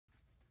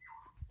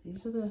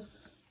these are the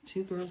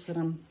two girls that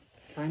I'm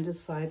trying to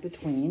decide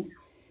between.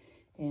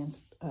 And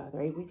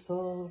they're 8 weeks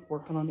old,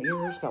 working on the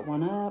ears, got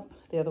one up.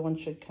 The other one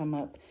should come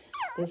up.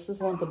 This is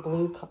one with the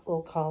blue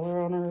little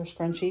collar on her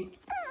scrunchie.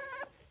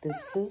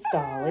 This is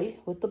Dolly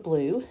with the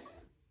blue.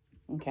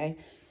 Okay,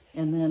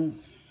 and then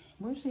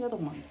where's the other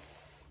one?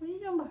 What are you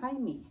doing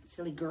behind me,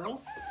 silly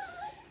girl?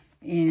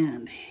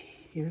 And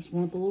here's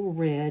one with the little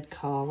red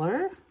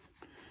collar.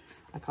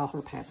 I call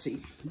her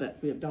Patsy, but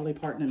we have Dolly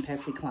Parton and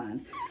Patsy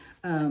Cline.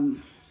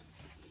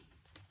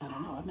 I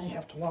don't know, I may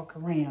have to walk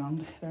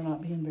around. They're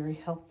not being very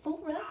helpful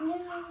right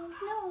now.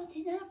 No,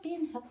 they're not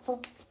being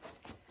helpful.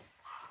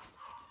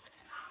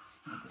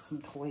 I'll get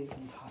some toys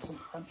and toss them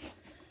from.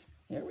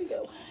 There we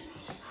go.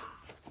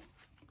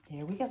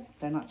 There we go.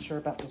 They're not sure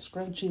about the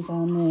scrunchies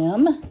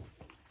on them.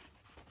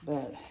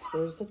 But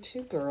there's the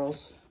two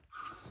girls.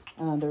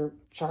 They're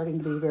charting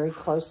to be very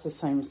close, the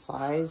same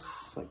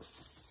size, like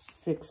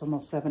 6,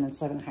 almost 7 and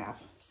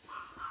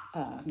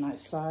 7.5.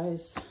 Nice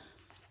size.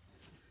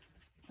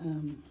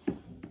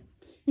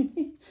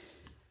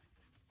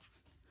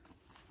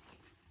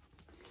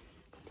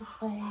 Go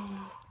away.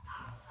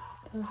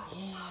 Go,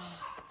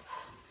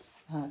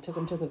 yeah. Took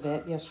them to the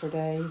vet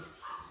yesterday.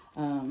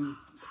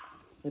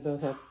 They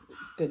both have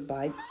good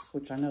bites,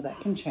 which I know that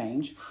can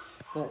change.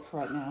 But for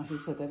right now, he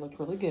said they look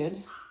really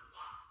good.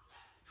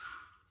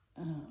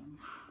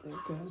 There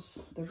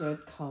goes the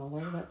red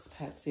collar. That's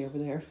Patsy over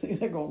there.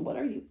 They're going, what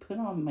are you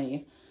putting on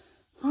me?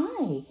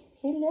 Hi.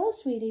 Hello,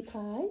 sweetie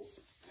pies.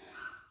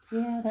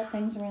 Yeah, that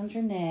thing's around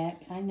your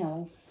neck. I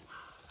know.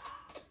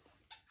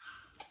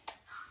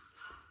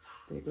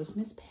 There goes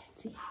Miss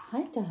Patsy.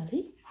 Hi,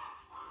 Dolly.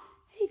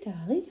 Hey,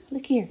 Dolly.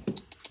 Look here.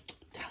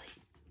 Dolly.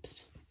 Psst,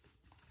 psst.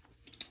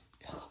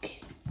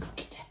 Go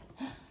get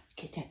that.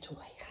 Get that toy.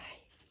 Hi.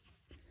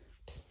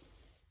 Psst.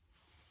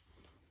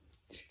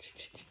 Shh, shh,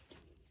 shh.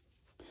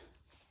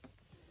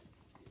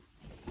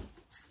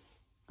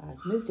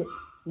 I've moved it.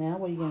 Now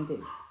what are you going to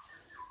do?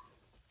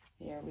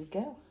 There we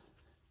go.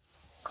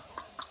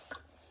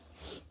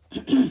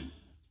 Get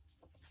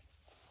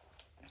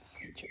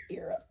your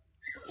ear up.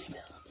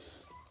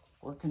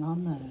 Working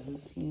on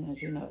those.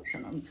 As you know,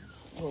 sometimes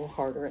it's a little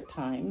harder at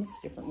times,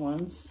 different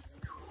ones.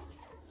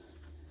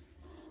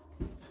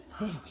 There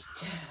we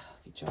go.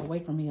 Get you away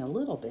from me a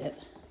little bit.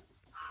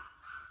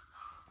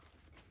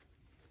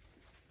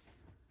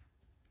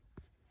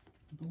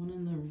 The one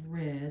in the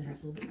red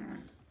has a little bit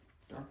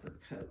darker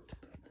coat.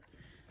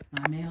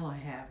 My male I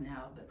have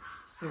now, that's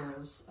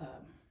Sarah's,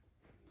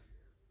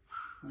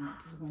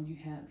 the one you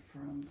had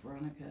from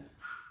Veronica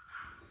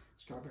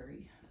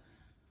Strawberry.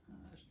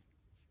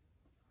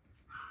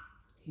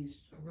 He's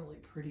a really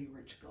pretty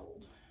rich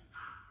gold.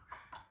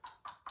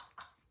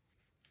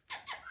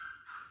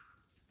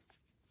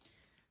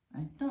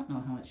 I don't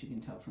know how much you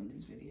can tell from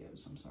these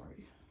videos, I'm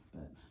sorry,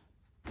 but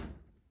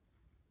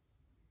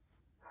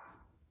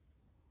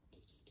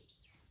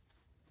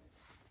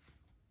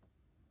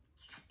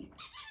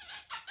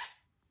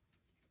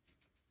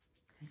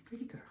hey,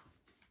 pretty girl.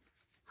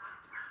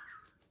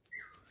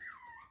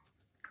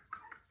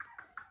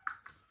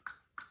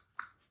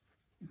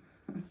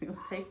 You'll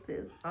take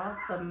this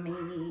off of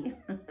me.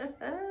 They're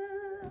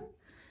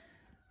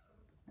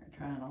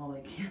trying all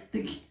they can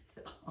to get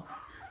it off.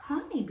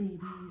 Hi,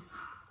 babies.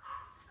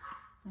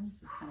 I'm just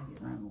kind of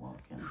getting around and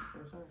walking.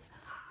 There's our,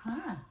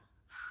 hi.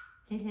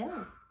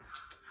 Hello.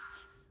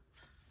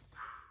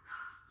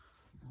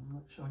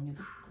 I'm showing you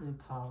the blue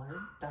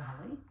collar,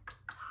 Dolly.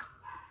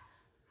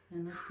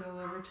 And let's go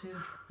over to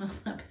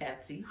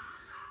Patsy,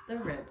 the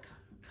red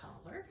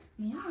collar.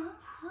 Yeah,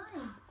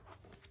 hi.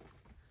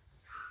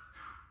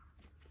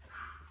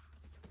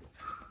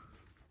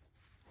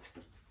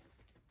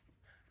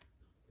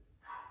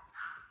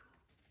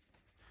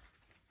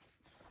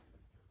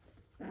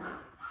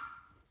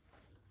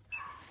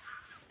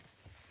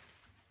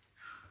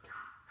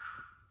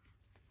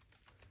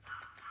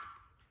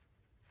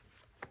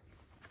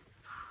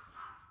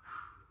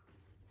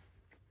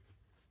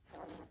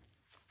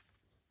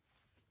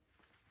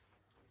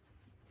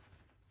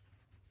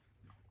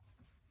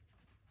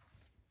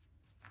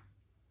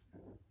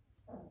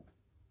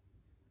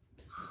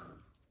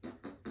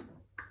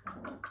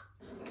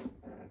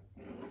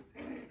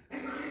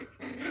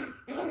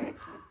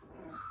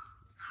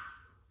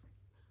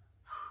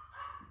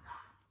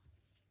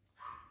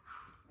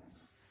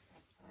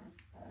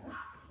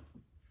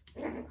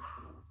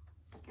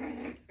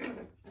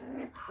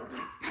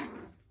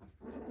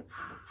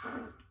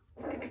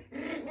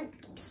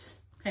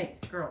 Hey,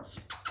 girls.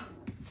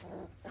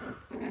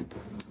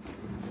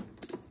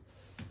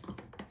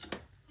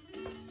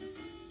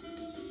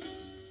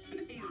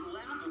 Today's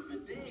laugh of the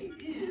day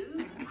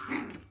is...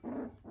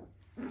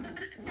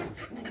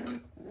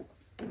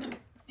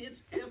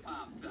 it's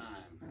hip-hop time.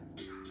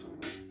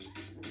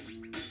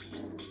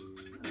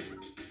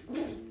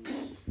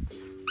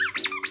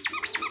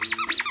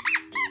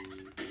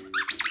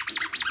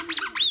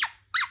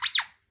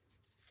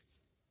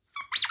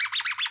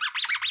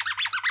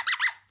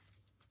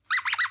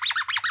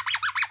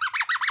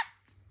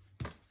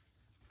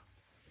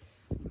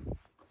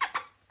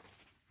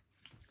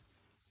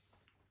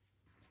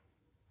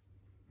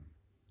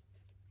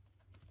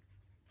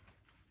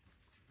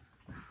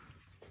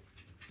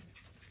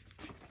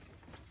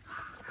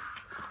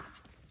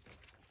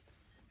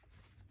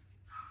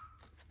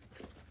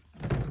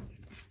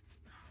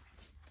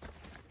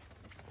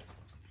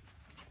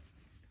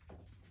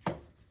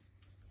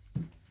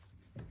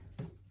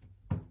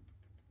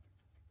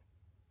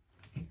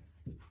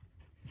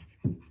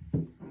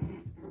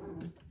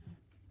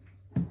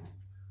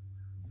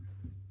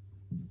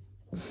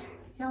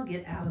 Y'all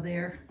get out of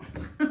there.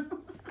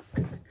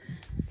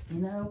 You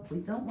know, we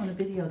don't want a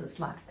video to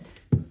slide.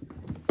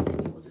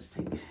 We'll just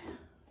take,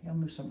 y'all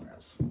move somewhere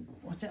else.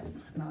 Watch out,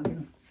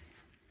 noggin.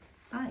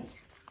 Hi.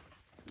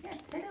 Yes,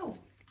 hello.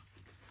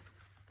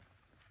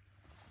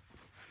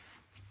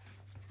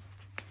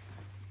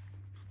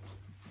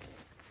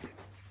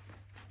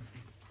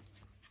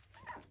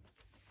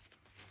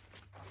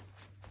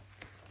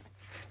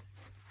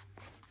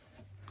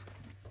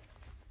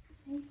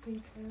 Hey,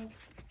 pretty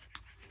girls.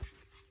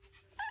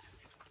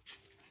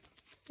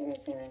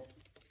 Sarah.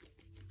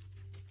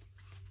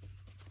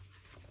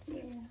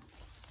 Yeah.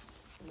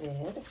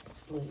 Red,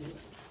 blue.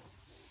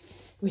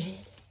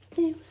 Red,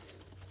 blue.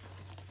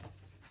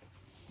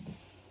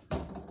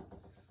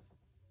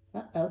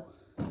 Uh-oh.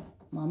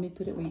 Mommy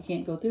put it where you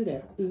can't go through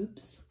there.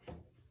 Oops.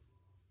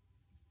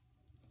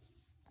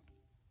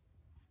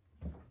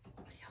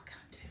 What are y'all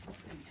gonna do?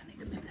 Maybe I need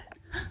to move that.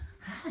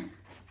 Hi.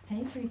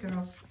 Hey, pretty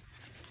girls.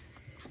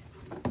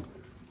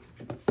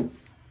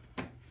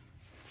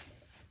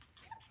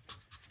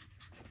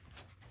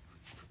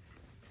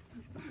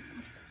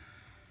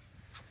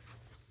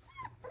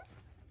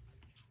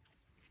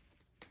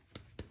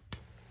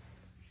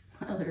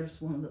 Oh,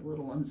 there's one of the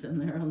little ones in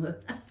there on the,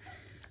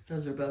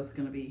 those are both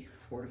going to be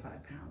 4 to 5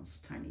 pounds.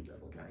 Tiny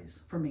little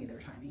guys. For me, they're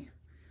tiny.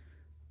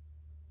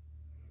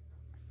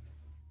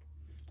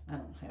 I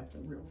don't have the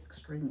real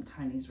extreme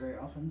tinies very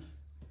often.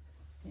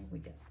 There we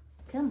go.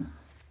 Come on.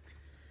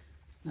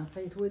 Now,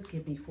 Faith would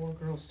give me 4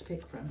 girls to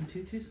pick from.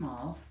 2 too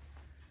small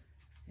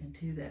and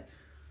 2 that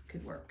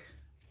could work.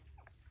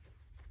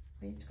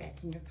 Why are you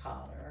scratching your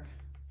collar?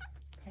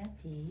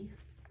 Patsy.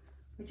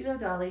 Where'd you go,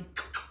 Dolly?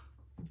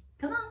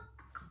 Come on.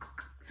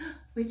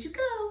 Where'd you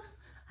go?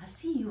 I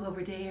see you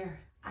over there.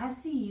 I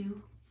see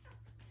you.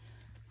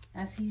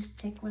 I see you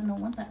take one.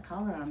 Don't want that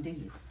collar on, do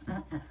you?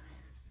 There you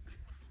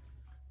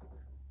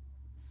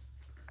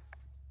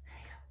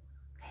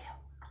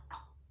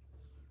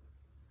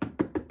go.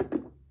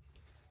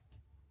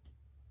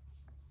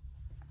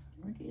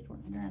 Where did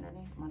one? You're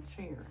underneath my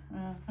chair.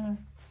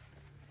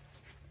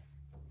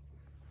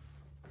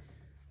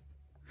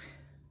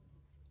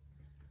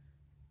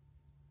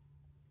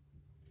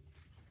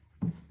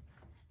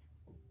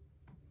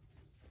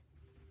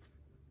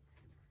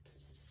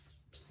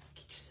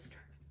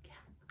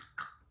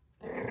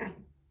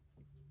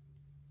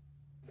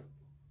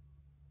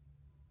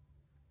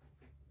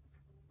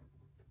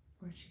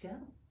 Where'd she go?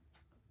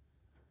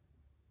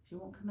 She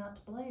won't come out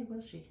to play,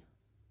 will she?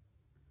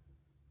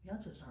 Y'all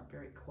just aren't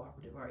very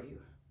cooperative, are you?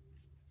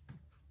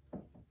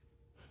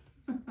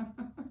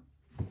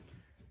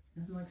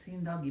 Nothing like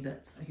seeing doggy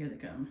butts. I hear they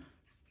come.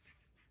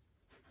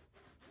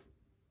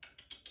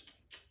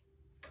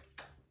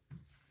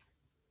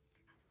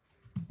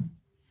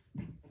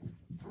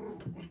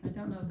 I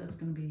don't know if that's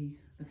going to be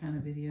the kind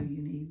of video you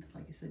need.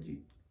 Like you said,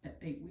 at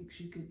 8 weeks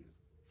you could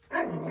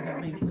maybe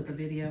help me with a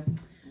video.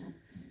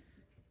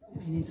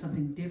 If you need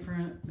something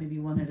different, maybe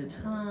one at a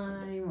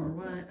time or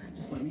what,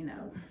 just let me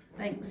know.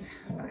 Thanks.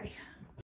 Bye.